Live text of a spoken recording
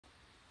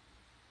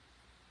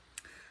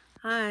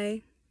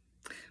Hi,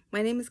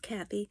 my name is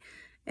Kathy,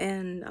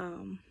 and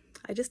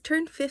I just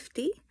turned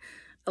 50.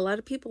 A lot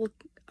of people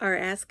are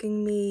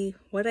asking me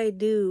what I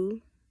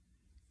do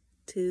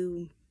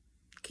to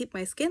keep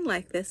my skin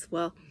like this.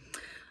 Well,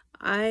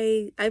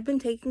 I've been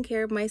taking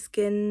care of my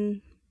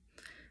skin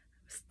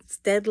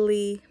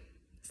steadily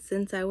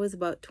since I was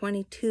about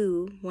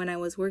 22 when I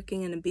was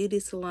working in a beauty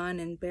salon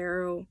in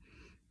Barrow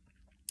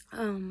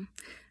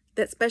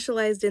that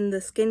specialized in the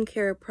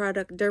skincare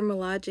product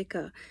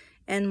Dermalogica.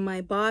 And my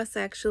boss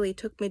actually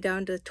took me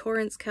down to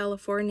Torrance,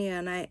 California,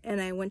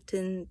 and I went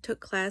and took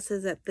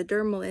classes at the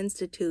Dermal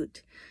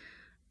Institute,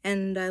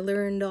 and I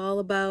learned all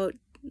about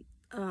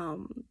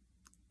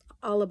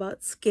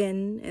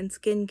skin and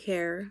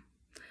skincare.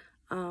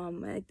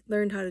 I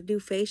learned how to do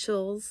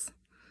facials.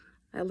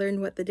 I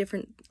learned what the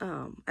different.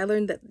 I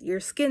learned that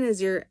your skin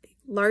is your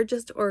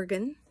largest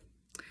organ,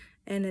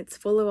 and it's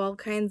full of all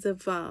kinds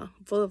of a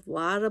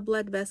lot of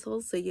blood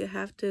vessels. So you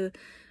have to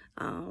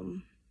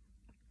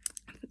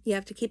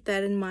keep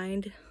that in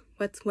mind.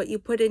 What you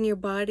put in your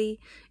body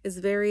is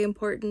very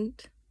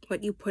important.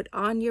 What you put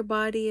on your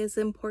body is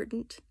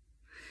important.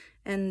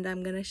 And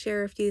I'm going to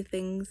share a few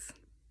things.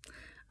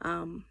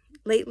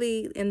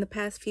 Lately, in the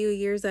past few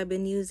years, I've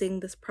been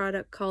using this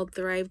product called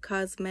Thrive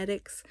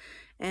Cosmetics,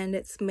 and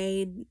it's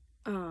made,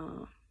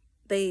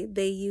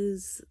 they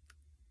use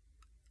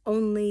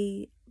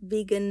only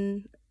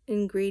vegan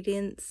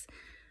ingredients,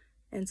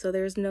 and so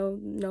there's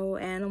no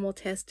animal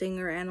testing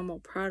or animal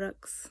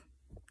products.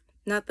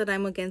 Not that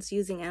I'm against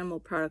using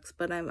animal products,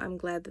 but I'm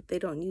glad that they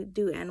don't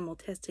do animal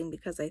testing,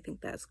 because I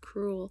think that's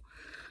cruel.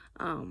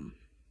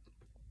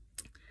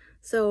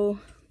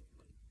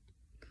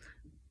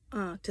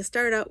 To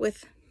start out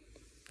with,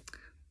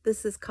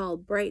 this is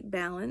called Bright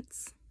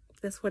Balance.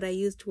 That's what I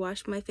use to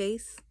wash my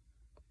face.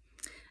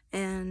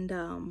 And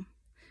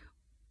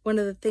one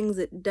of the things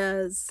it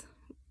does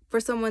for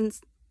someone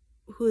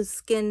whose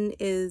skin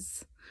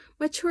is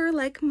mature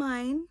like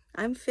mine,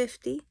 I'm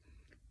 50,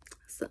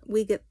 so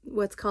we get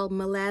what's called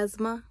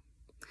melasma,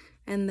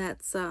 and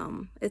that's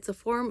it's a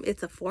form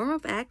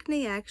of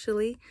acne,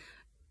 actually,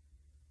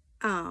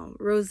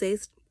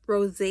 rosacea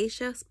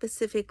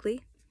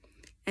specifically,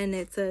 and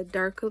it's a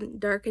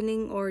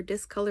darkening or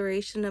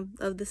discoloration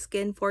of the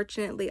skin.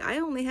 Fortunately, I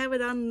only have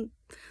it on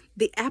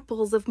the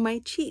apples of my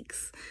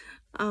cheeks.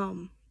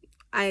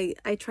 I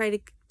try to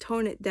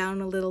tone it down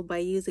a little by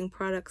using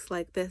products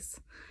like this.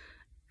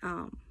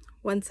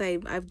 Once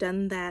I've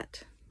done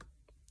that,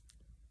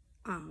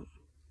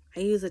 I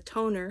use a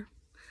toner.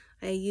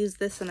 I use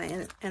this and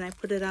I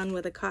put it on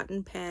with a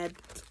cotton pad,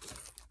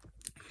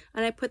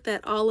 and I put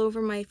that all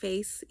over my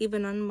face,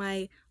 even on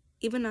my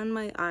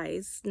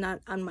eyes,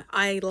 not on my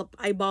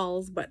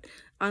eyeballs, but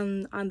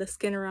on the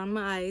skin around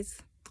my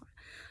eyes.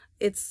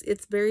 It's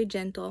very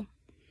gentle.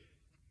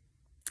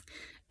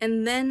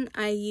 And then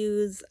I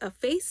use a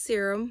face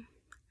serum,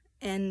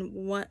 and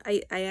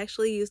I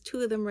actually use two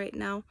of them right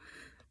now.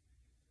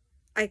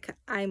 I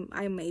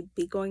may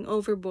be going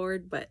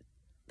overboard, but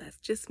that's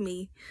just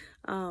me.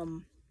 I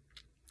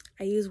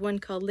use one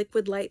called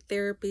Liquid Light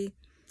Therapy.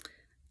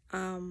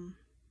 Some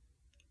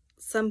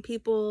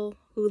people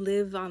who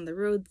live on the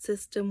road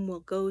system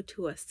will go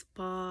to a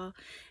spa,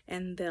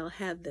 and they'll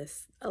have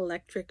this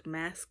electric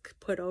mask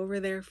put over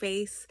their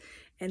face,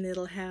 and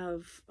it'll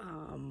have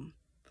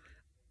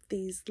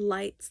these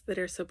lights that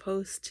are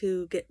supposed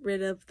to get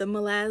rid of the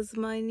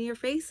melasma in your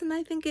face, and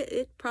I think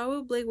it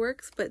probably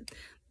works, but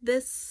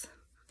this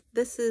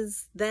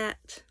does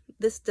that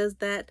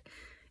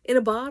in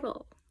a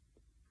bottle.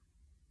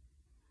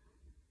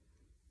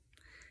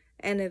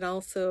 And it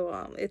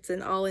also it's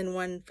an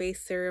all-in-one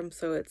face serum,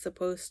 so it's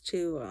supposed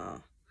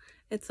to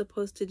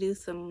do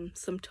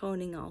some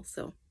toning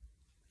also.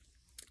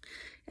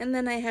 And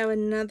then I have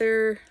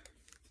another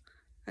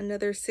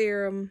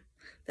serum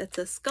that's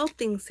a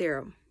sculpting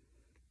serum,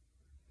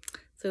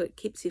 so it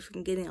keeps you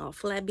from getting all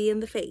flabby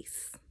in the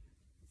face.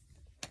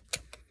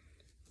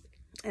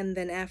 And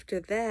then after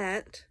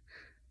that,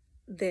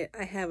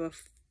 I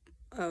have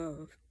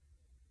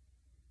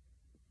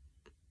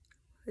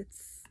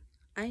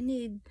I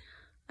need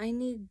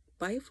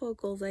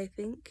bifocals, I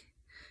think.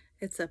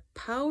 It's a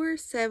Power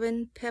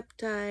 7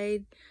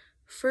 Peptide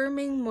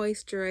Firming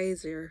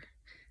Moisturizer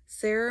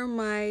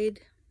Ceramide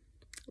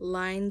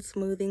Line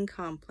Smoothing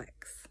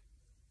Complex.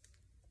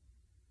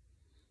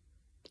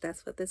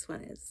 That's what this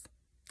one is.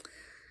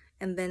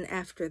 And then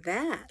after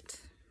that,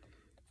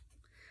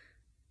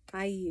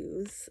 I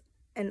use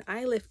an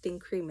eye lifting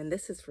cream, and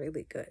this is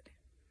really good.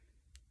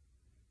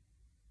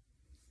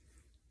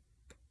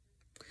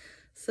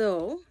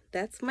 So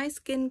that's my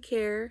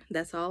skincare.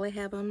 That's all I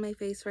have on my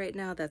face right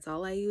now. That's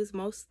all I use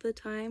most of the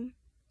time.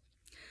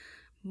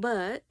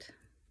 But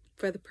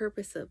for the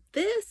purpose of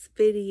this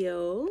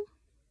video,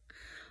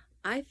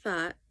 I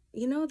thought,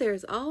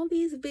 there's all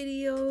these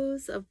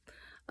videos of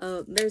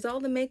there's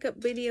all the makeup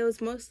videos.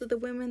 Most of the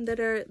women that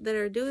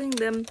are doing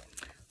them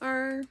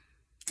are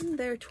in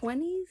their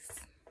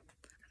 20s.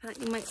 I thought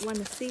you might want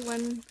to see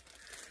one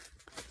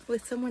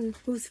with someone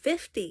who's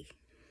 50.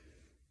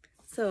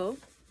 So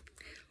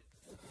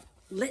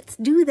let's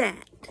do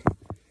that.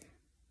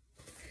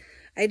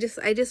 I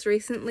just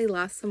recently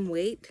lost some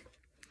weight.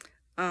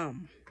 I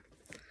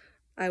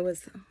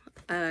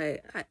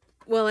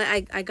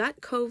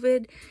got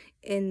COVID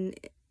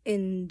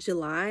in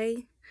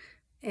July,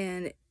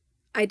 and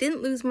I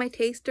didn't lose my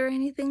taste or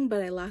anything,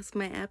 but I lost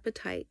my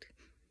appetite.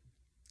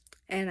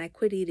 And I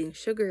quit eating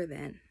sugar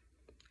then.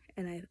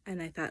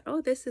 And I thought,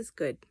 oh, this is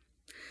good,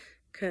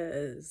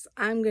 because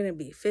I'm going to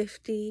be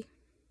 50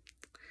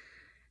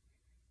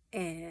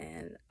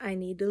 and I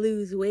need to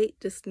lose weight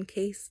just in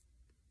case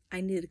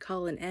I need to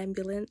call an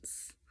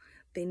ambulance.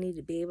 They need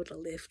to be able to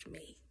lift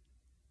me.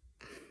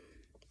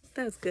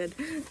 That was good.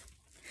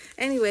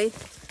 Anyway,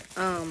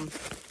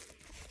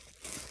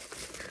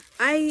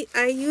 I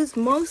use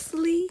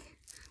mostly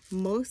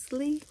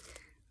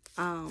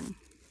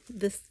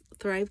this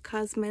Thrive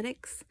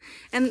Causemetics,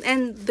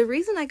 and the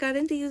reason I got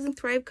into using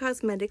Thrive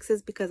Causemetics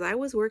is because I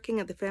was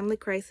working at the Family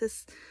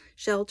Crisis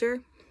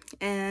Shelter,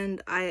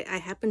 and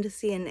I happened to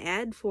see an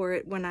ad for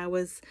it when I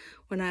was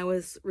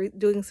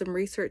doing some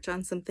research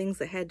on some things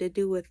that had to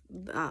do with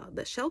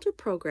the shelter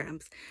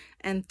programs,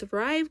 and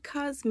Thrive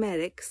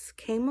Causemetics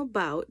came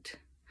about.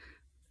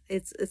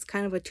 It's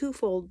kind of a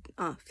twofold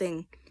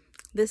thing.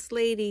 This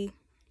lady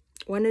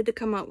wanted to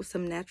come out with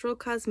some natural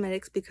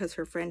cosmetics because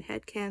her friend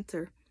had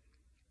cancer.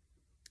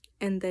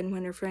 And then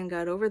when her friend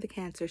got over the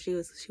cancer, she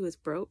was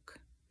broke.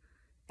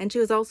 And she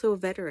was also a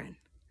veteran.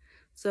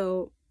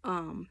 So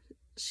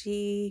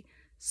she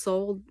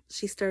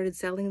started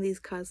selling these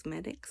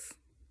cosmetics.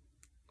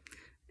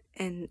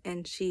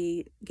 And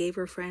she gave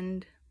her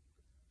friend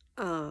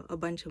a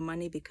bunch of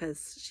money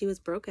because she was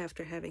broke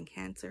after having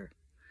cancer.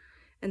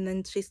 And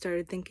then she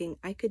started thinking,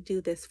 I could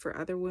do this for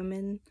other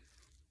women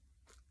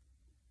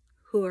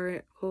who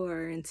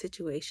are in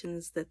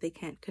situations that they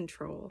can't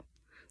control.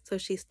 So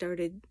she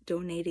started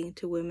donating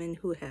to women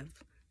who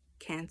have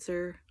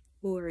cancer,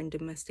 who are in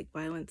domestic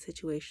violence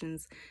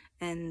situations,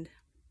 and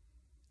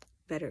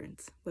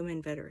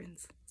women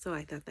veterans. So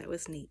I thought that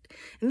was neat.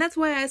 And that's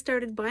why I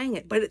started buying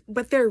it.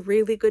 But they're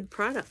really good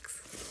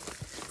products.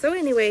 So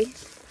anyway,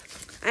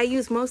 I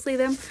use mostly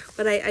them,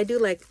 but I do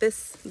like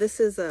this. This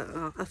is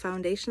a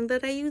foundation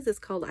that I use. It's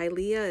called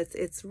Ilia.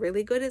 It's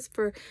really good. It's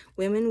for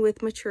women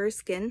with mature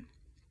skin,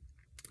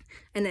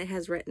 and it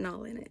has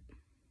retinol in it.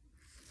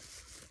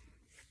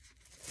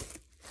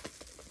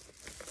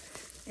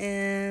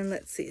 And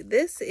let's see,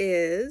 this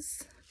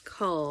is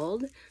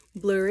called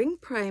Blurring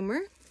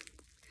Primer,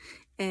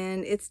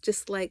 and it's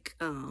just like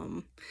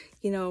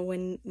you know,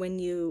 when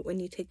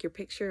you take your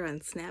picture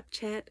on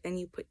Snapchat and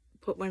you put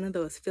one of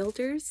those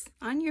filters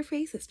on your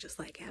face, it's just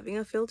like having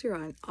a filter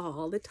on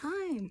all the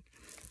time.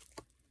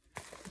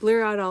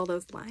 Blur out all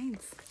those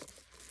lines.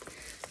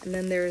 And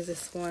then there's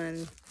this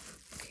one.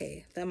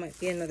 Okay, that might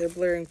be another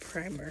blurring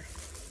primer.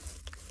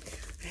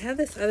 I have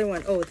this other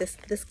one. Oh, this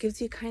gives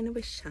you kind of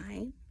a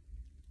shine.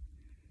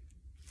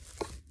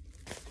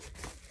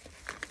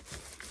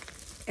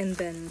 And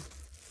then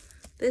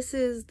this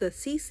is the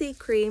CC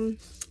cream.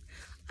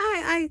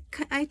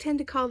 I tend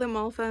to call them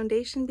all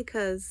foundation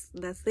because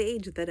that's the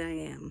age that I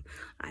am.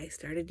 I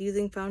started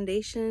using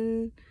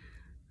foundation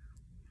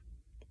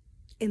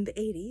in the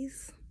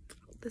 80s.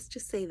 Let's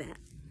just say that.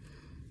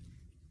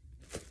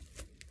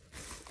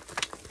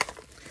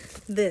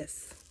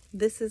 This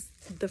is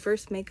the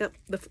first makeup,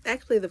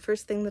 actually the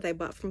first thing that I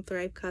bought from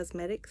Thrive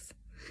Causemetics.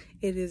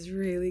 It is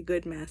really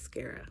good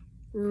mascara.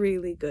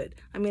 Really good.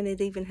 I mean,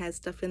 it even has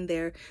stuff in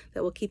there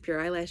that will keep your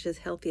eyelashes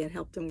healthy and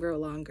help them grow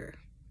longer.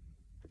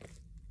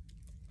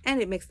 And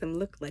it makes them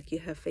look like you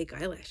have fake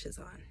eyelashes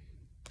on.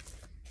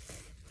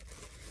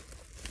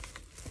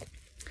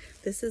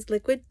 This is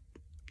liquid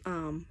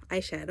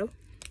eyeshadow.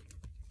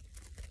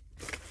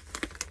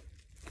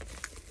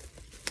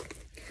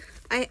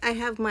 I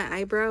have my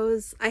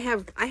eyebrows. I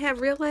have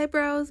real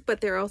eyebrows,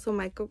 but they're also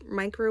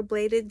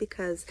microbladed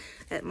because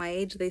at my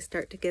age they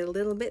start to get a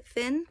little bit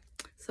thin.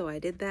 So I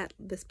did that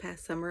this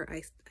past summer.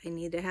 I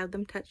need to have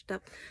them touched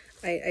up.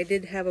 I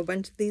did have a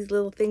bunch of these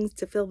little things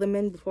to fill them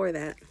in before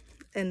that.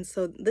 And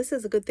so this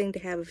is a good thing to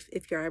have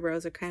if your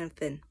eyebrows are kind of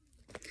thin.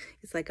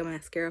 It's like a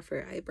mascara for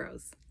your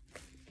eyebrows.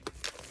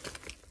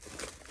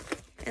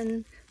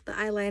 And the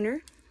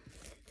eyeliner.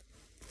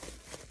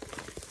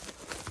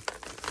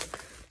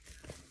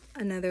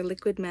 Another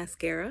liquid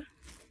mascara.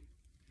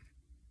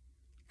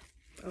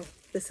 Oh,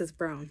 this is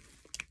brown.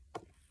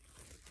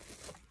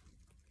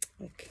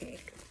 Okay.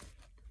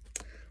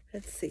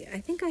 Let's see. I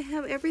think I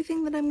have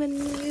everything that I'm going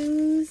to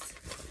use.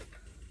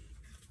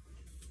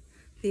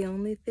 The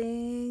only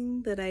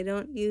thing that I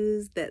don't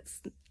use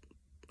that's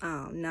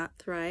not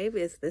Thrive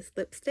is this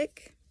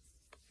lipstick.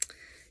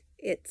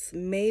 It's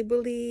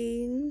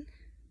Maybelline.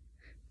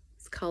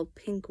 It's called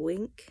Pink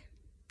Wink.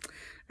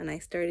 And I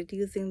started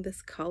using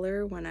this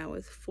color when I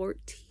was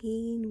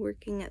 14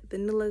 working at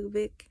Vanilla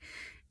Vic.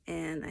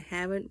 And I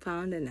haven't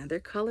found another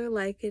color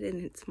like it.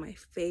 And it's my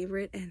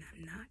favorite. And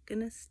I'm not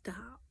going to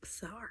stop.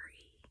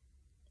 Sorry.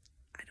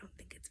 I don't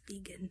think it's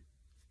vegan.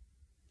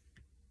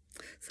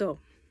 So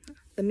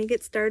let me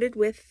get started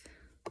with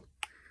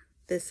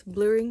this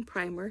blurring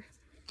primer.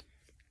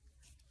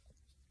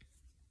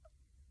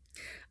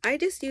 I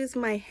just use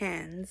my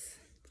hands.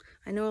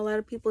 I know a lot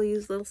of people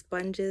use little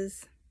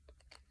sponges.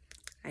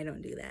 I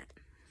don't do that.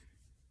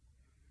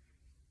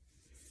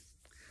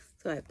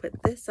 So I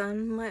put this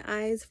on my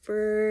eyes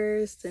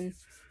first and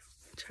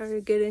try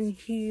to get in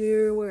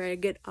here where I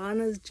get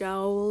Anna's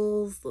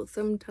jowls. So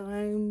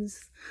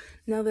sometimes,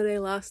 now that I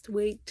lost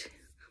weight,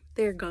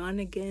 they're gone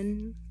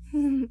again.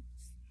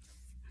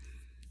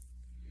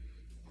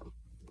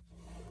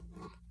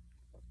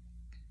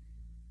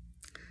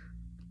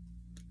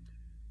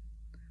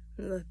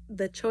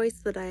 The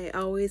choice that I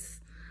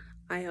always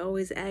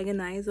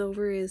agonize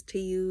over is to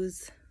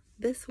use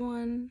this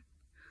one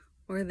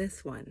or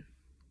this one.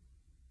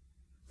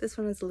 This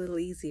one is a little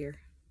easier.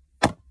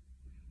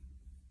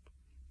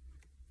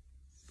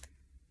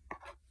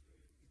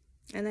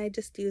 And I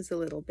just use a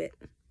little bit.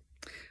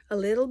 A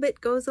little bit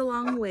goes a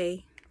long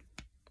way.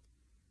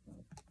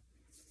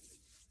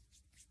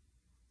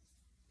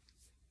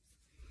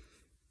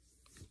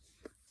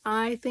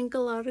 I think a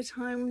lot of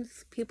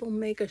times people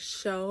make a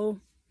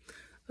show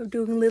of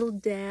doing little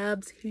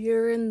dabs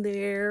here and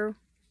there.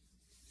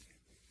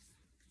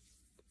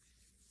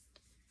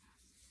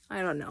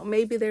 I don't know,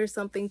 maybe there's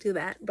something to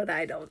that, but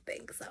I don't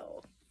think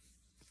so.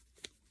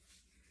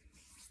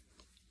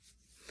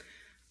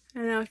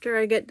 And after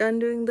I get done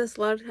doing this,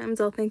 a lot of times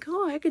I'll think,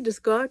 oh, I could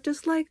just go out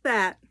just like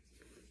that.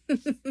 I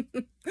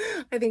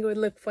think it would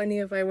look funny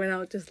if I went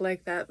out just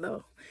like that,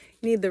 though.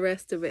 You need the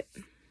rest of it.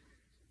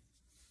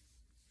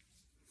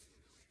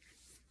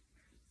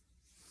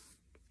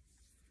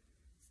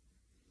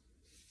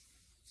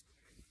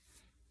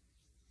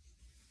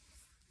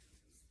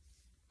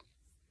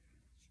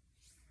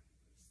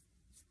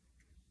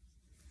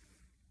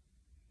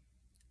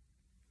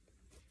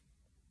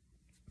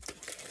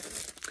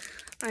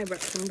 I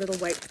brought some little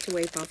wipes to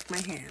wipe off my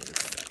hands.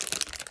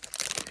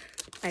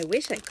 I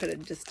wish I could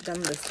have just done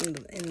this in the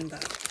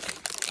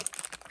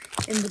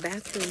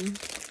bathroom,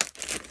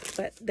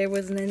 but there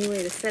wasn't any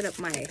way to set up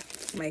my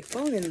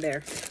phone in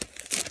there.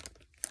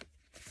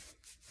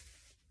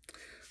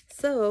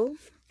 So,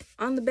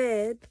 on the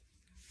bed,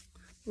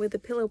 with the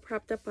pillow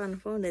propped up on the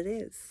phone, it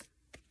is.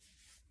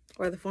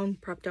 Or the phone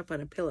propped up on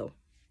a pillow.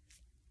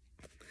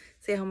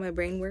 See how my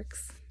brain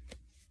works?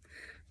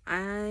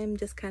 I'm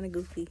just kind of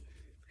goofy.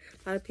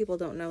 A lot of people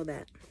don't know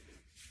that.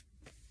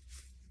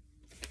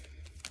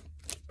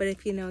 But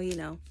if you know, you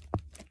know.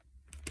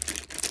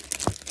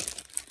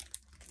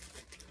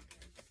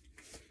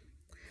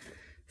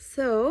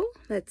 So,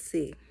 let's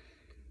see.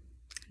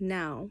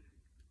 Now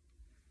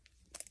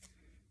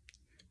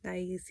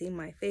you see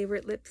my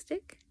favorite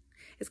lipstick.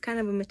 It's kind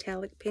of a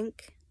metallic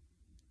pink.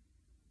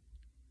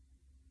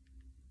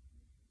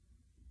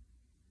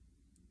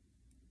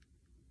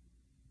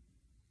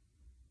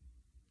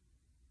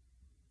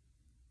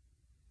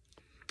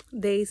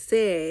 They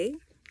say,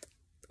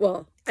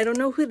 well, I don't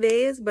know who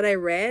they is, but I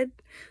read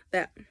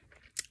that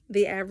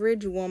the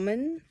average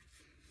woman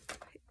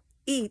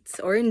eats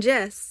or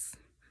ingests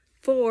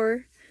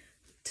 4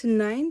 to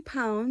 9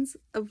 pounds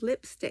of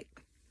lipstick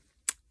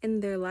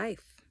in their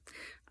life.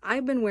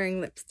 I've been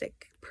wearing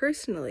lipstick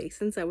personally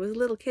since I was a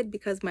little kid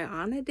because my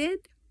Anna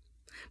did.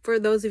 For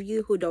those of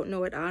you who don't know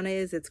what Anna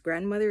is, it's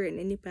grandmother in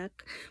Inupiaq.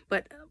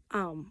 But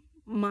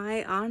my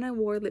Anna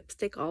wore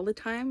lipstick all the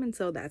time, and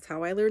so that's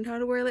how I learned how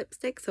to wear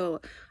lipstick.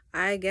 So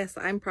I guess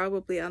I'm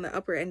probably on the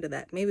upper end of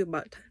that. Maybe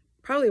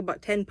probably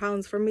about 10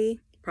 pounds for me.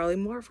 Probably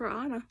more for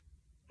Anna.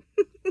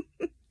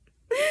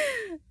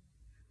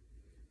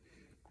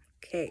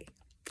 Okay.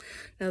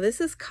 Now this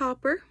is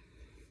copper.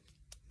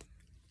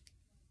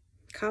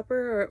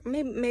 Copper, or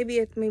maybe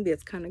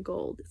it's kind of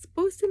gold. It's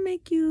supposed to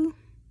make you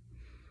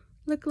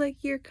look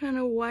like you're kind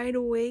of wide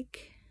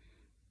awake.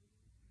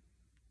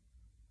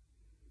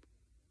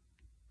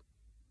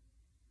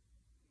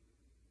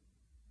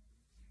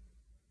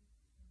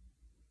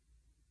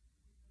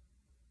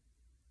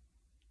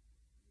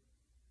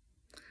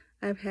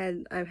 I've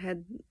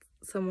had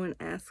someone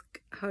ask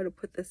how to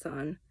put this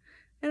on,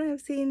 and I've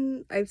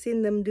seen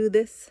them do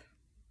this.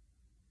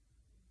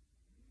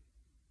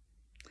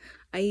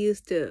 I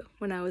used to,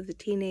 when I was a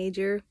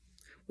teenager,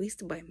 we used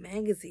to buy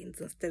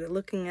magazines instead of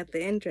looking at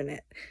the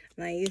internet,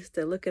 and I used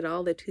to look at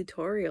all the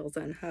tutorials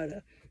on how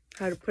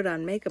to put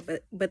on makeup,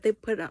 but they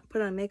put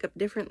on makeup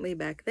differently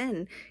back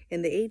then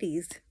in the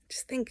 80s.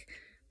 Just think,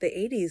 the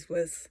 80s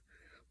was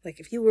like,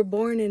 if you were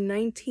born in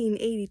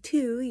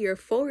 1982, you're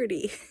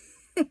 40.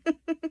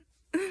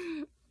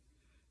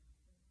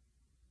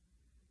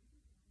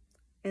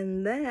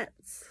 And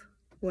that's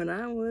when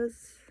I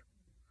was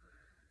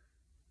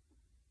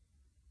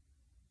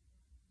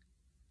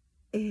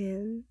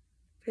in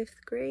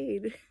 5th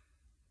grade.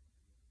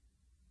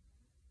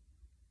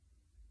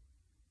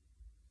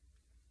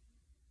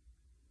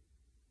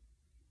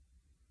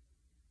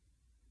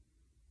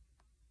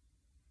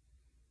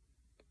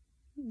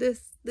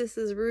 This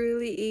is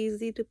really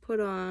easy to put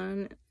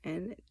on,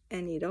 and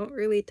you don't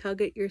really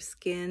tug at your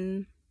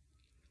skin.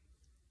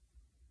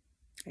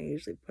 I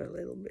usually put a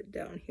little bit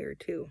down here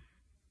too.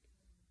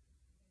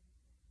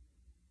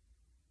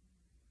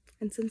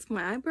 And since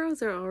my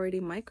eyebrows are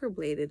already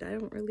microbladed, I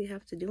don't really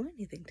have to do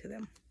anything to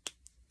them.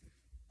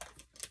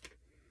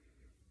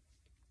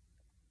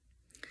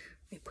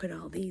 Let me put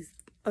all these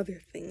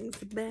other things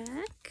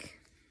back.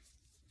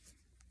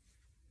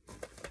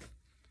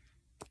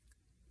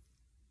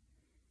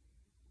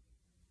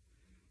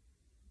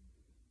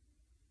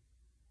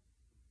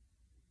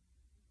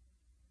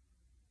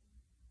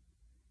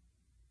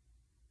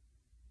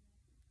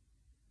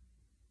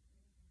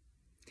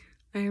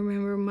 I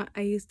remember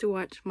I used to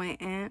watch my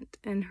aunt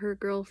and her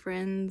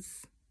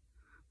girlfriends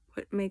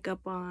put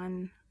makeup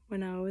on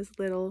when I was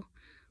little.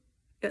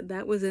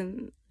 That was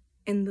in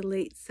the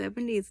late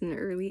 70s and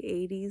early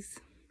 80s.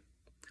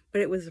 But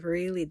it was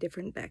really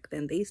different back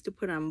then. They used to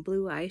put on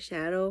blue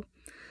eyeshadow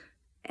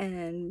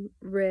and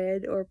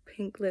red or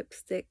pink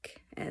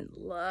lipstick and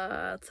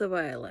lots of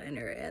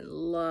eyeliner and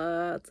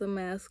lots of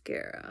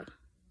mascara.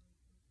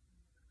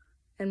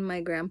 And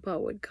my grandpa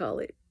would call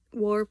it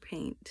war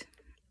paint.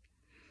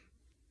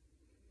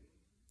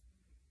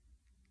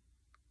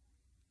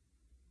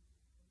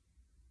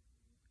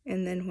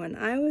 And then when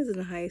I was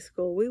in high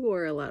school, we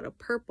wore a lot of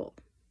purple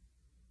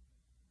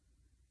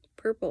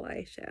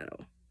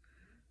eyeshadow.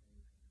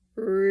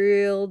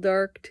 Real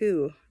dark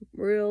too.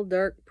 Real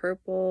dark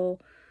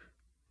purple.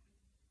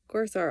 Of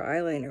course, our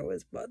eyeliner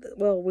was,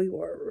 well, we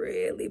wore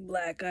really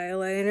black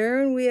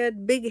eyeliner and we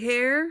had big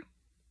hair.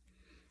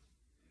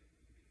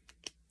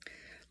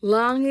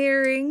 Long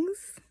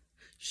earrings.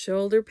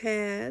 Shoulder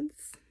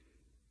pads.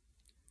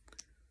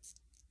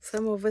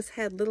 Some of us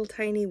had little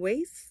tiny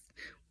waists.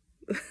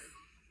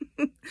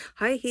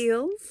 High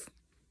heels.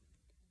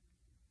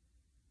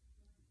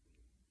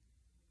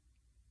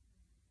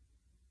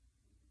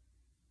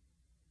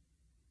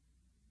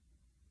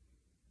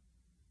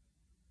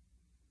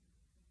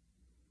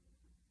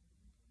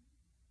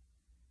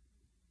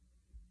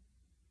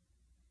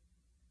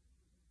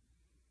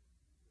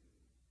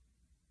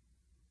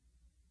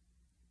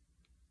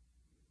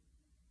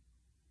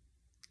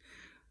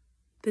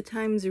 The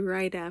times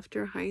right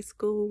after high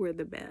school were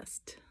the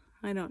best.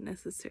 I don't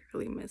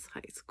necessarily miss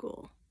high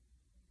school.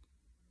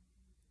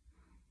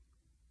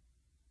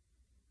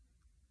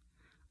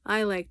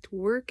 I liked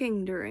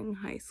working during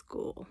high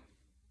school.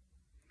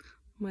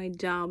 My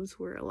jobs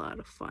were a lot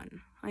of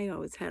fun. I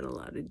always had a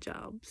lot of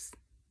jobs.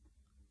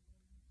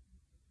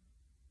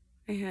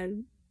 I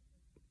had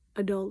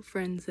adult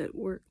friends at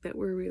work that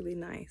were really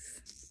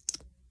nice.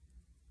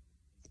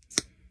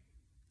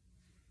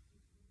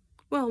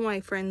 Well,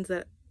 my friends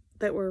that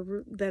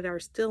are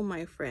still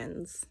my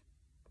friends,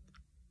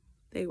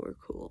 they were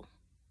cool.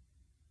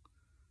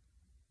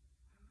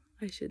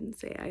 I shouldn't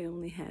say I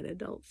only had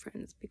adult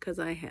friends, because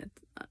I had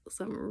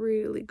some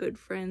really good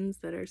friends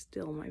that are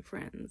still my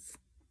friends.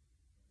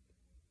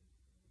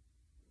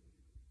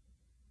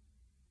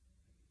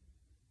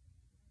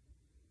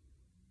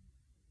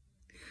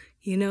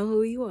 You know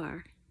who you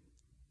are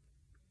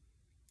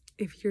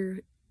if you're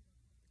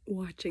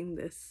watching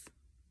this.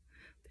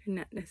 They're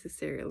not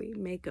necessarily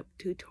makeup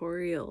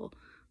tutorial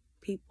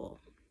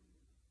people.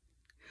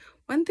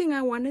 One thing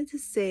I wanted to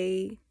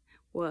say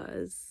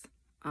was,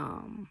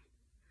 you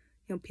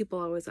know, people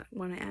always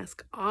want to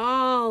ask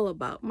all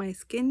about my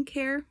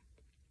skincare.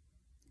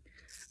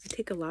 I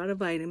take a lot of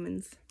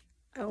vitamins.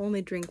 I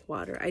only drink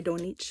water. I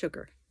don't eat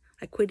sugar.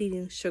 I quit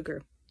eating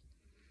sugar.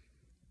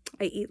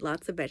 I eat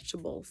lots of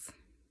vegetables.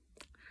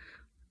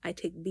 I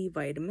take B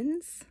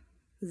vitamins,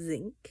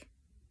 zinc,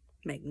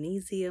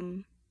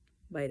 magnesium,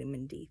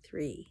 vitamin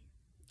D3.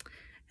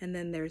 And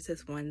then there's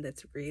this one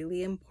that's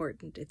really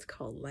important. It's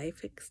called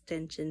Life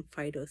Extension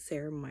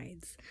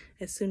Phytoceramides.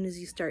 As soon as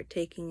you start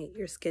taking it,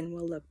 your skin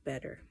will look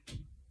better.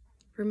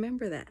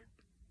 Remember that.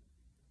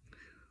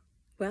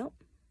 Well,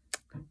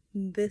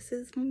 this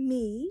is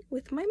me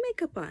with my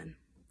makeup on.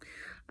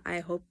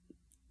 I hope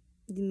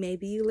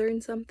maybe you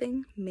learned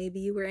something. Maybe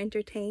you were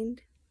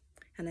entertained.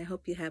 And I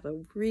hope you have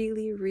a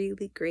really,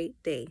 really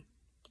great day.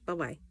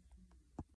 Bye-bye.